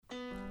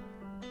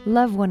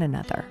Love one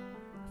another.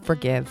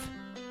 Forgive.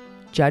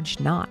 Judge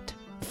not.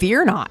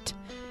 Fear not.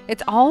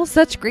 It's all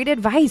such great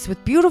advice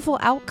with beautiful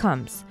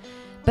outcomes.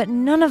 But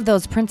none of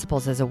those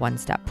principles is a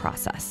one-step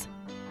process.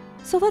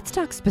 So let's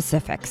talk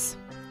specifics.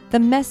 The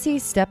messy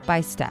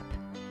step-by-step.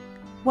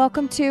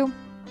 Welcome to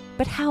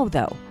But How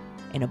Though?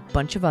 And a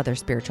bunch of other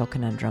spiritual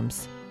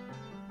conundrums.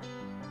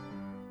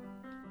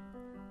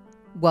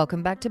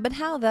 Welcome back to But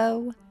How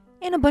Though?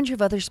 And a bunch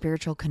of other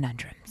spiritual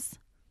conundrums.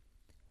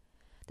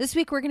 This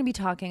week we're going to be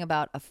talking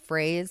about a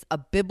phrase, a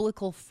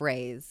biblical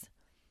phrase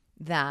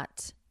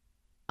that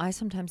I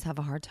sometimes have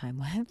a hard time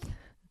with,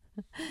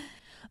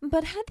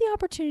 but had the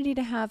opportunity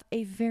to have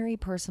a very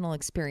personal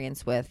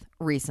experience with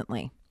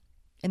recently.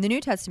 In the New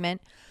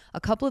Testament,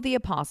 a couple of the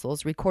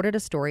apostles recorded a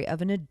story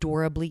of an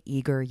adorably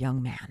eager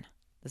young man.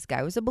 This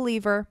guy was a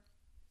believer.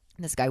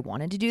 This guy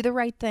wanted to do the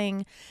right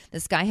thing.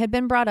 This guy had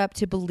been brought up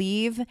to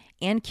believe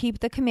and keep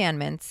the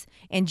commandments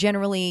and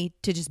generally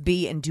to just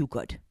be and do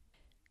good.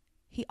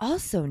 He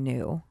also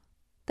knew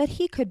that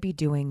he could be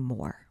doing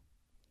more.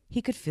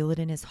 He could feel it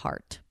in his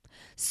heart.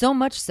 So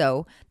much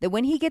so that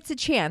when he gets a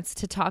chance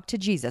to talk to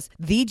Jesus,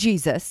 the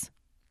Jesus,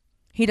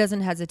 he doesn't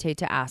hesitate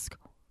to ask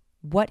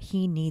what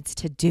he needs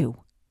to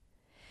do.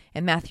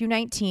 In Matthew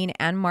 19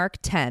 and Mark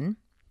 10,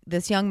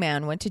 this young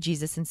man went to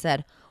Jesus and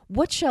said,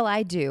 "What shall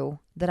I do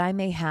that I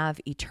may have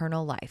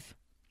eternal life?"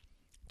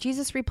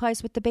 Jesus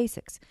replies with the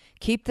basics.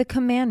 Keep the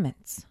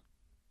commandments.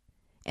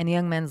 And the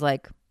young man's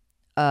like,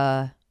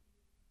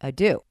 I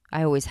do.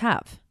 I always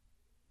have.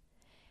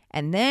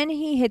 And then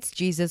he hits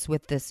Jesus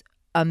with this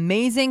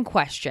amazing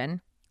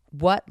question,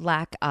 what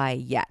lack I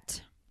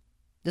yet?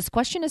 This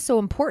question is so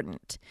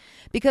important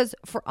because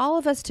for all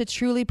of us to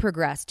truly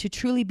progress, to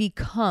truly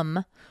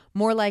become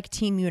more like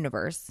Team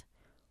Universe,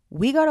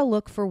 we got to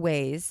look for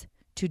ways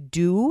to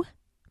do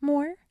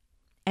more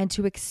and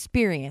to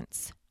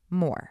experience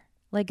more,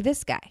 like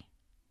this guy.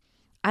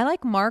 I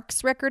like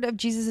Mark's record of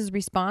Jesus'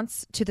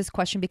 response to this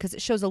question because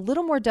it shows a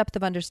little more depth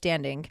of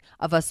understanding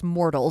of us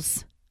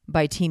mortals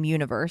by Team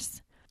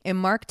Universe. In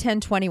Mark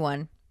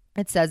 10:21,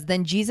 it says,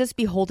 "Then Jesus,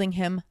 beholding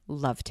him,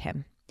 loved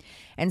him,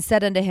 and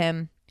said unto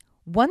him,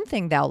 One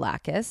thing thou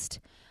lackest,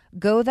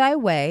 go thy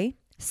way,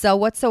 sell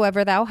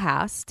whatsoever thou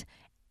hast,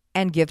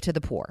 and give to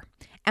the poor,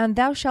 and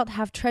thou shalt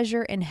have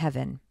treasure in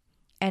heaven.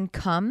 And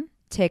come,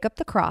 take up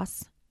the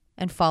cross,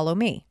 and follow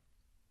me."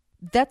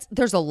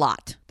 There's a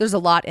lot. There's a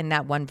lot in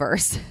that one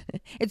verse.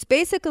 It's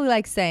basically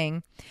like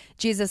saying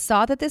Jesus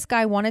saw that this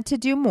guy wanted to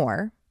do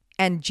more,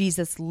 and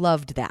Jesus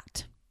loved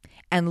that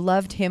and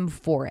loved him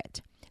for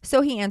it.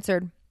 So he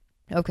answered,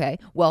 "Okay,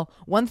 well,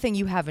 one thing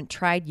you haven't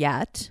tried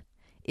yet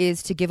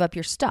is to give up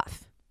your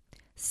stuff.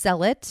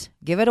 Sell it,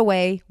 give it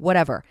away,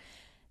 whatever."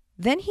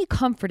 Then he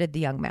comforted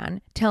the young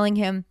man, telling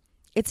him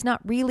it's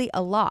not really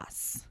a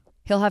loss.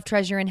 He'll have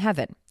treasure in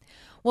heaven.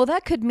 Well,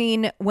 that could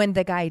mean when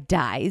the guy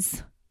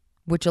dies,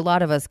 which a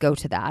lot of us go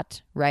to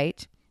that,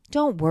 right?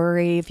 Don't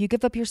worry, if you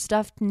give up your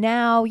stuff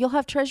now, you'll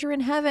have treasure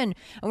in heaven.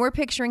 And we're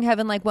picturing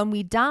heaven like when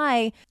we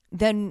die,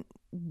 then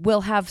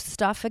we'll have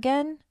stuff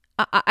again.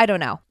 I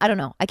don't know.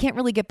 I can't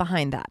really get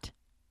behind that.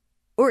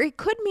 Or it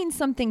could mean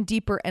something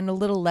deeper and a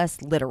little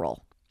less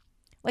literal.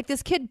 Like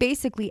this kid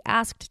basically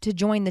asked to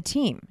join the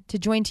team, to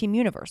join Team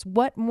Universe.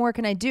 What more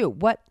can I do?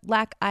 What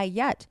lack I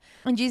yet?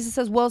 And Jesus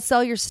says, well,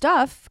 sell your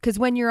stuff, because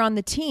when you're on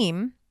the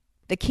team,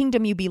 the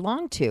kingdom you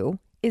belong to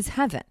is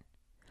heaven.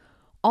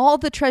 All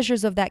the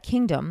treasures of that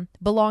kingdom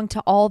belong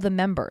to all the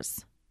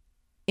members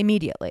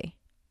immediately.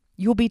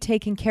 You'll be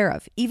taken care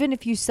of. Even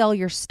if you sell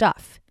your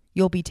stuff,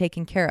 you'll be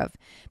taken care of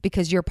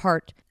because you're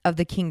part of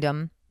the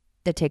kingdom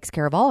that takes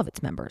care of all of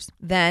its members.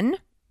 Then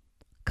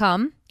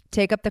come,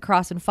 take up the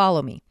cross and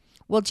follow me.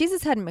 Well,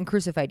 Jesus hadn't been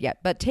crucified yet,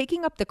 but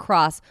taking up the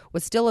cross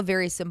was still a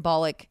very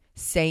symbolic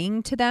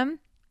saying to them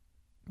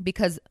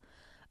because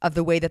of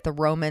the way that the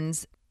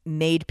Romans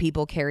made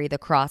people carry the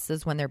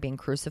crosses when they're being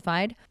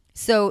crucified.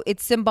 So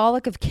it's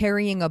symbolic of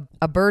carrying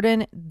a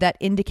burden that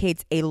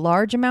indicates a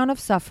large amount of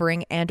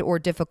suffering and or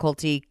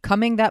difficulty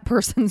coming that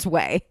person's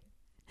way.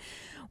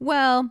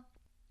 Well,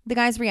 the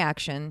guy's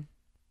reaction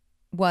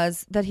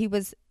was that he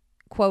was,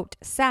 quote,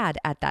 sad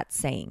at that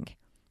saying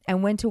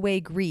and went away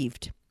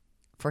grieved,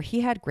 for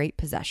he had great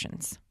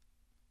possessions.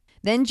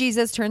 Then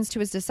Jesus turns to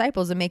his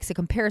disciples and makes a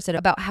comparison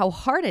about how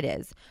hard it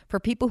is for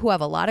people who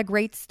have a lot of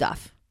great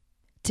stuff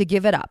to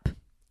give it up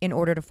in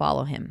order to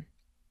follow him.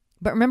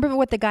 But remember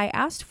what the guy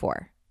asked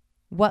for.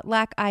 What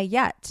lack I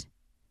yet?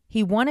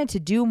 He wanted to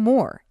do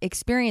more,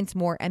 experience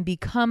more, and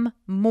become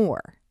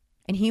more.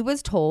 And he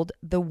was told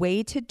the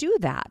way to do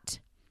that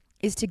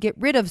is to get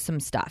rid of some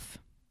stuff,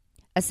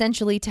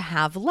 essentially to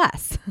have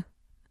less.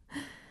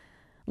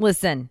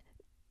 Listen,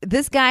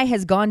 this guy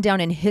has gone down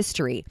in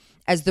history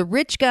as the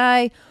rich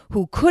guy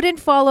who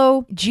couldn't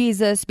follow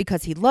Jesus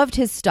because he loved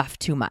his stuff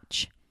too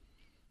much.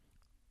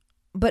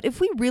 But if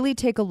we really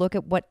take a look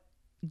at what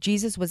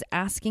Jesus was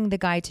asking the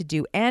guy to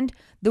do and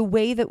the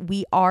way that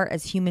we are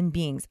as human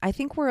beings, I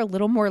think we're a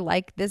little more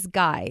like this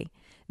guy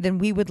than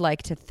we would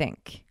like to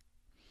think.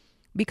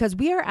 Because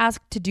we are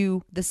asked to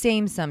do the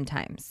same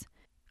sometimes.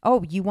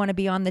 Oh, you want to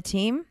be on the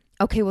team?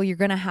 Okay, well, you're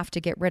going to have to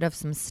get rid of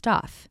some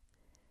stuff.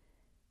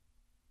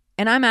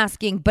 And I'm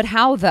asking, but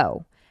how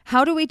though?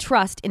 How do we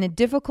trust in a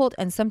difficult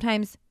and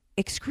sometimes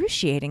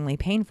excruciatingly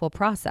painful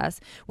process,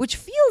 which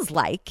feels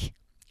like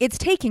it's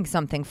taking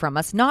something from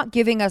us, not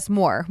giving us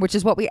more, which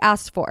is what we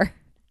asked for?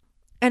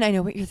 And I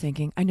know what you're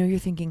thinking. I know you're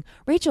thinking,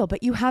 Rachel,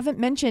 but you haven't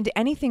mentioned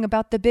anything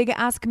about the big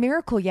ask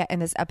miracle yet in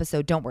this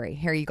episode. Don't worry.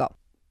 Here you go.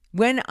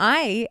 When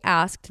I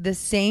asked the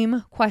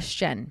same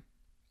question,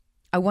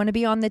 I want to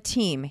be on the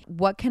team.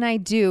 What can I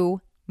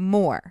do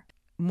more?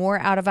 More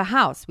out of a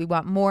house. We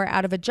want more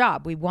out of a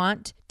job. We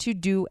want to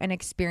do and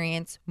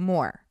experience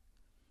more.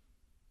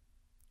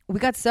 We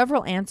got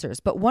several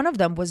answers, but one of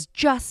them was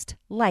just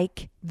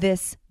like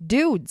this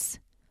dude's.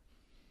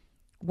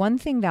 One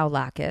thing thou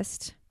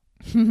lackest,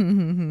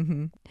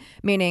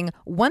 meaning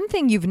one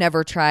thing you've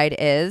never tried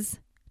is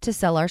to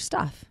sell our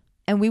stuff.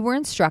 And we were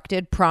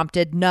instructed,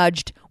 prompted,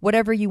 nudged,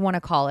 whatever you want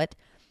to call it,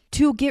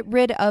 to get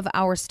rid of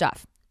our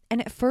stuff.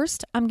 And at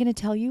first, I'm going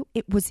to tell you,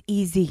 it was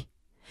easy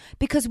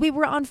because we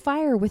were on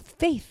fire with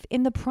faith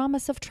in the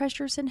promise of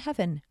treasures in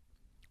heaven,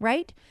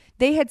 right?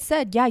 They had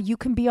said, yeah, you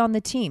can be on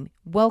the team.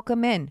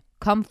 Welcome in.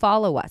 Come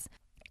follow us.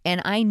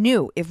 And I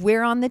knew if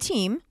we're on the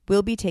team,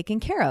 we'll be taken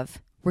care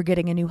of. We're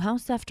getting a new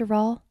house after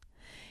all.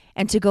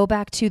 And to go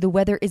back to the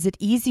Whether Is It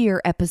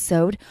Easier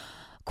episode,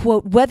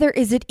 quote, whether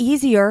is it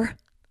easier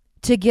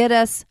to get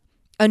us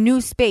a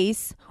new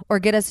space or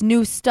get us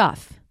new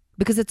stuff?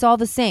 Because it's all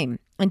the same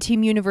and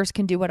Team Universe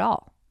can do it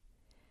all.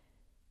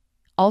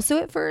 Also,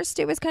 at first,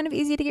 it was kind of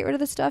easy to get rid of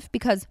the stuff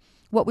because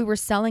what we were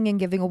selling and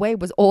giving away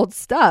was old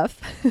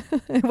stuff.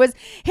 It was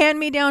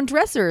hand-me-down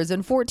dressers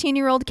and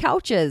 14-year-old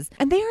couches.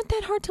 And they aren't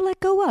that hard to let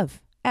go of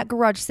at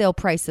garage sale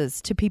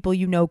prices to people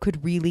you know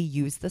could really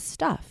use the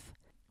stuff.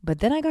 But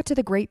then I got to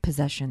the great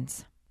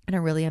possessions. And I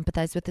really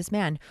empathized with this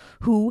man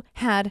who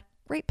had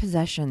great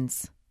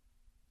possessions.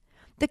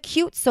 The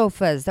cute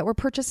sofas that were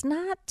purchased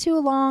not too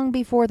long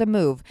before the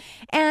move,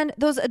 and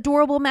those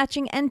adorable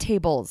matching end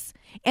tables,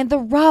 and the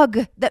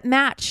rug that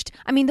matched.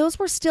 I mean, those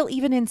were still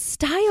even in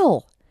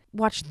style.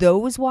 Watch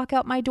those walk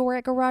out my door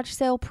at garage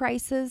sale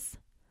prices.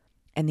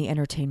 And the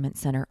entertainment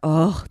center.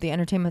 Oh, the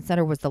entertainment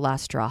center was the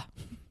last straw.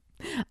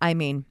 I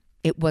mean,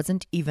 it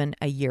wasn't even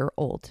a year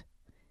old.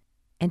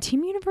 And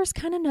Team Universe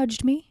kind of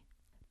nudged me.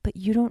 But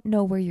you don't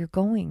know where you're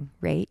going,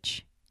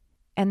 Rach.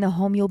 And the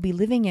home you'll be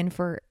living in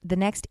for the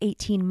next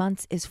 18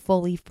 months is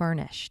fully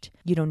furnished.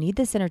 You don't need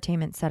this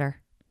entertainment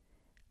center.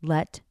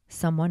 Let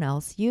someone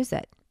else use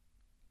it.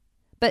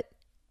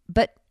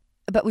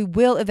 But we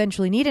will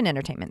eventually need an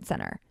entertainment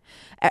center.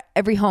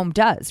 Every home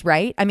does,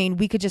 right? I mean,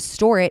 we could just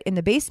store it in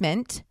the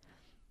basement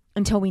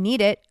until we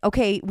need it.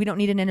 Okay, we don't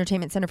need an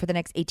entertainment center for the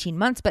next 18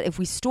 months, but if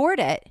we stored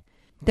it,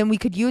 then we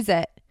could use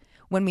it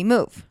when we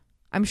move.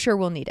 I'm sure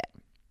we'll need it.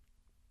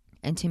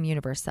 And Team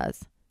Universe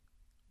says,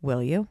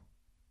 will you?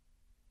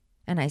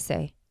 And I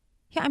say,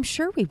 yeah, I'm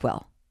sure we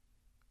will.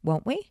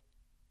 Won't we?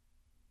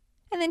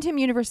 And then Team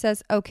Universe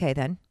says, okay,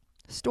 then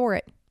store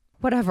it.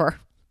 Whatever.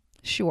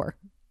 Sure.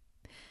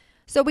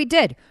 So we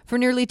did. For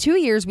nearly 2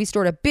 years, we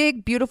stored a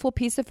big, beautiful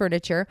piece of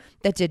furniture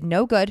that did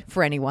no good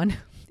for anyone.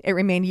 It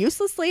remained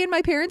uselessly in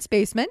my parents'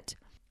 basement,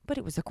 but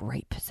it was a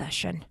great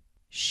possession.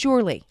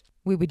 Surely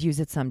we would use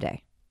it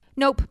someday.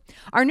 Nope.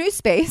 Our new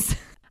space,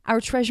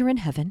 our treasure in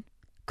heaven,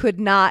 could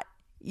not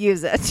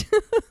use it.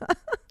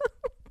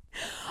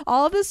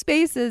 All the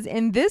spaces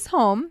in this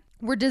home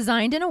were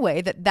designed in a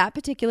way that that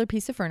particular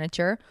piece of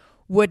furniture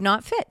would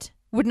not fit,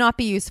 would not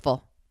be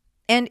useful.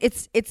 And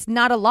it's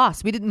not a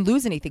loss. We didn't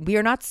lose anything. We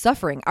are not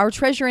suffering. Our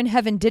treasure in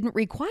heaven didn't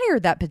require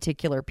that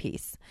particular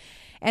piece.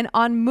 And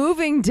on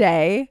moving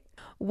day,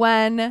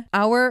 when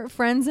our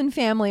friends and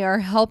family are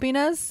helping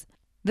us,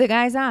 the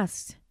guys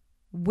asked,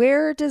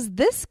 where does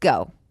this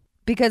go?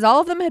 Because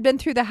all of them had been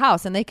through the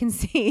house and they can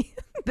see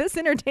this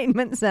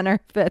entertainment center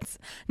fits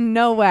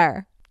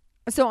nowhere.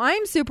 So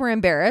I'm super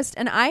embarrassed,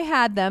 and I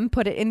had them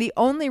put it in the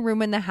only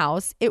room in the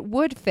house it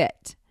would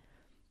fit,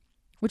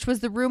 which was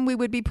the room we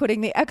would be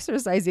putting the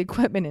exercise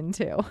equipment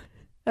into.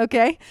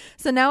 Okay?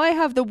 So now I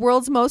have the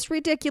world's most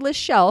ridiculous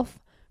shelf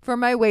for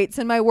my weights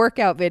and my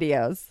workout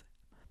videos.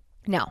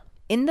 Now,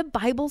 in the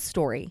Bible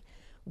story,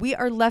 we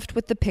are left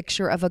with the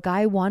picture of a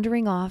guy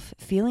wandering off,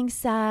 feeling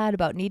sad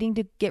about needing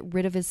to get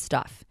rid of his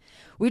stuff.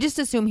 We just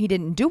assume he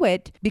didn't do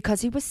it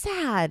because he was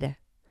sad.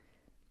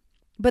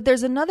 But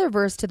there's another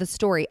verse to the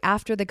story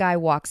after the guy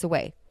walks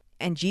away.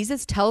 And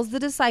Jesus tells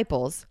the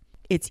disciples,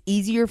 it's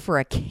easier for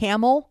a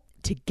camel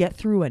to get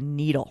through a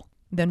needle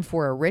than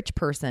for a rich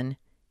person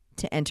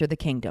to enter the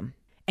kingdom.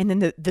 And then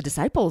the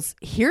disciples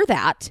hear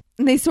that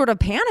and they sort of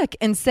panic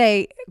and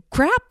say,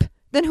 crap,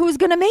 then who's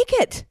going to make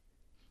it?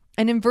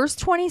 And in verse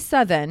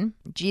 27,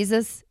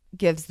 Jesus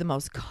gives the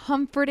most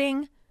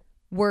comforting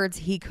words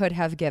he could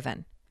have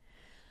given.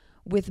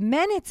 With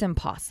men, it's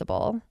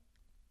impossible,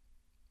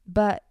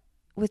 but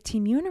with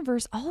Team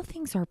Universe, all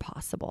things are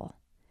possible.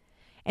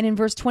 And in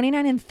verse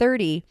 29 and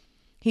 30,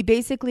 he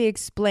basically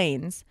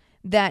explains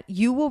that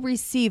you will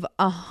receive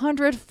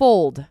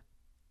 100-fold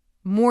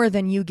more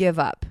than you give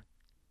up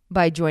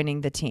by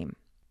joining the team.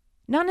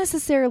 Not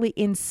necessarily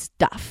in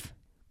stuff,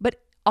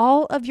 but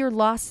all of your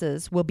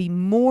losses will be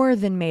more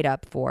than made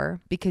up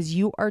for because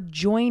you are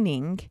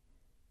joining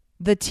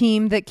the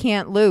team that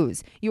can't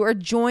lose. You are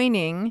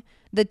joining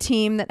the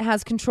team that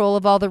has control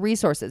of all the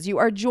resources. You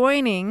are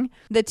joining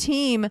the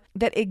team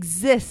that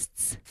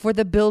exists for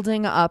the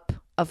building up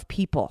of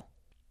people.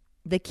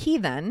 The key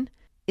then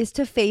is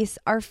to face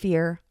our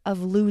fear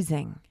of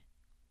losing.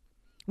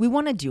 We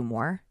want to do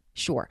more,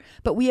 sure,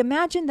 but we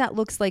imagine that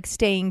looks like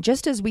staying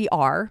just as we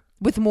are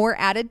with more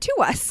added to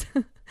us.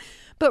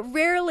 But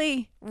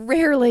rarely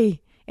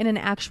in an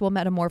actual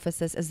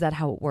metamorphosis is that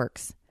how it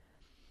works.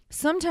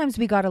 Sometimes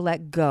we got to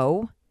let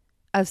go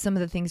of some of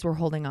the things we're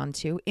holding on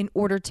to in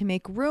order to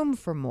make room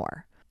for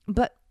more.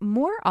 But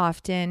more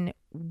often,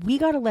 we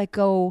got to let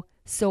go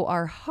so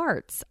our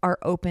hearts are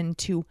open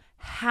to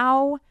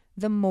how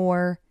the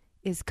more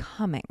is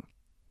coming.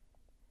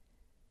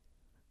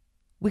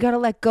 We got to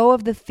let go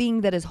of the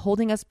thing that is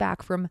holding us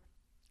back from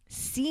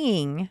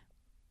seeing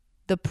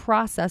the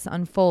process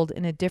unfold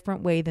in a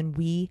different way than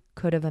we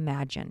could have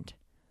imagined.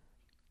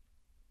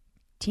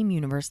 Team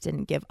Universe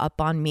didn't give up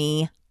on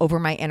me over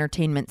my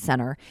entertainment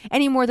center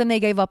any more than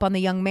they gave up on the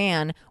young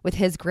man with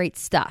his great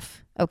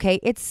stuff. Okay,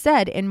 it's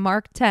said in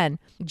Mark 10,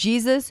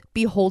 Jesus,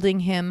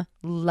 beholding him,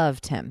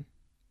 loved him.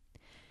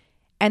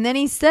 And then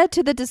he said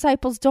to the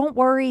disciples, don't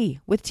worry,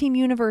 with Team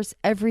Universe,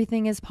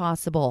 everything is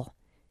possible.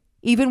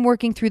 Even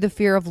working through the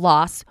fear of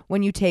loss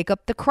when you take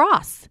up the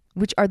cross,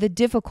 which are the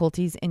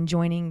difficulties in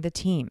joining the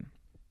team.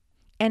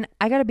 And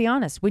I got to be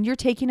honest, when you're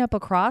taking up a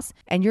cross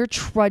and you're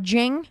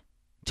trudging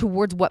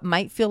towards what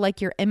might feel like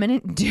your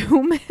imminent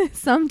doom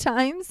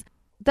sometimes,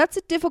 that's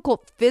a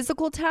difficult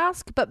physical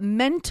task, but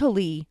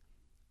mentally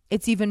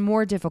it's even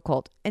more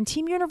difficult. And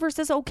Team Universe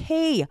is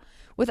okay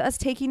with us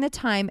taking the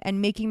time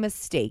and making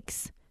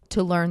mistakes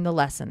to learn the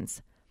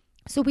lessons.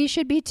 So we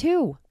should be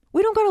too.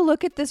 We don't got to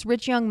look at this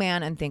rich young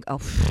man and think,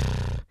 oh,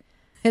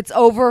 it's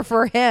over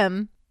for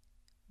him.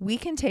 We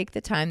can take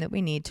the time that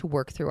we need to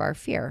work through our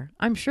fear.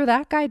 I'm sure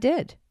that guy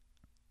did.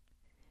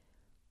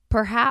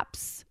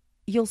 Perhaps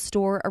you'll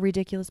store a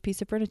ridiculous piece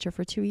of furniture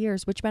for 2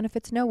 years, which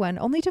benefits no one,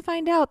 only to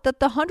find out that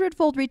the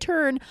 100-fold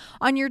return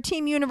on your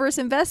Team Universe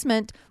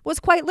investment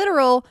was quite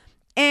literal,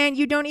 and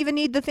you don't even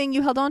need the thing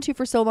you held on to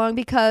for so long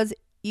because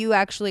you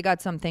actually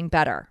got something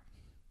better.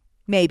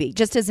 Maybe,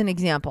 just as an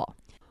example.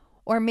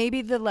 Or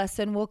maybe the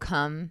lesson will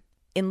come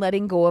in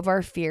letting go of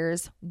our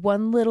fears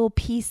one little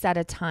piece at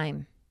a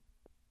time.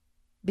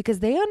 Because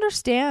they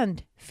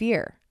understand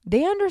fear.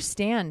 They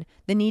understand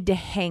the need to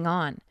hang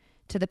on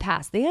to the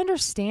past. They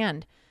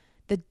understand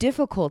the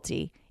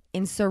difficulty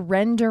in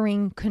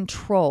surrendering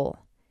control.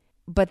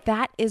 But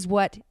that is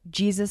what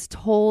Jesus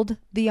told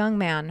the young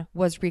man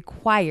was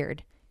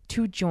required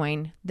to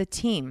join the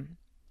team.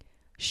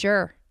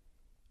 Sure,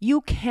 you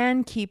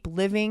can keep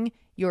living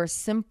your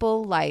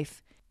simple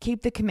life,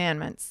 keep the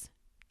commandments,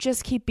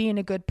 just keep being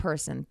a good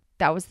person.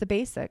 That was the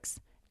basics.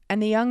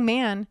 And the young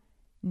man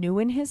knew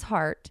in his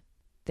heart,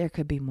 there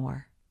could be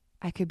more.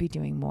 I could be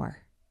doing more.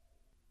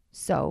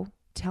 So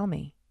tell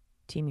me,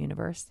 Team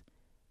Universe,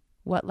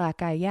 what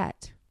lack I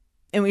yet?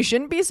 And we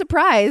shouldn't be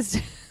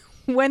surprised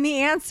when the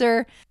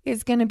answer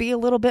is going to be a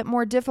little bit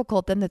more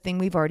difficult than the thing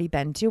we've already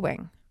been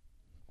doing.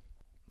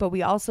 But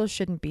we also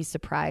shouldn't be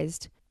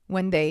surprised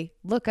when they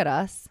look at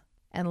us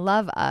and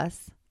love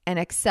us and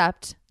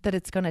accept that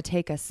it's going to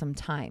take us some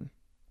time.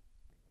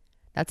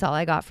 That's all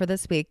I got for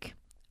this week.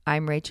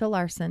 I'm Rachel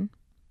Larson.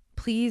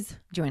 Please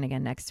join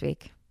again next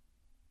week.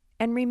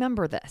 And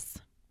remember this,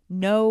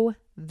 know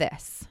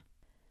this.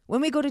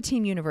 When we go to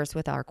Team Universe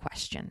with our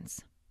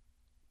questions,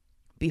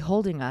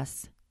 beholding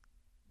us,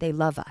 they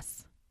love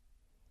us.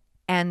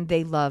 And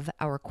they love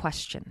our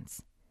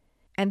questions.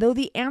 And though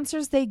the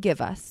answers they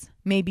give us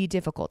may be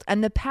difficult,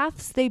 and the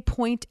paths they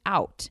point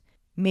out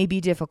may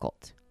be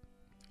difficult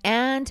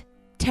and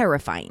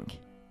terrifying,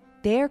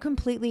 they are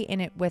completely in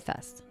it with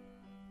us.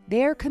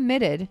 They are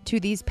committed to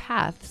these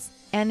paths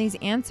and these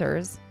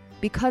answers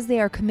because they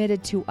are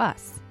committed to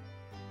us.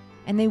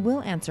 And they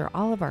will answer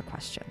all of our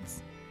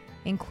questions,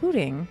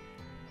 including,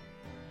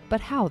 but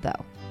how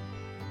though?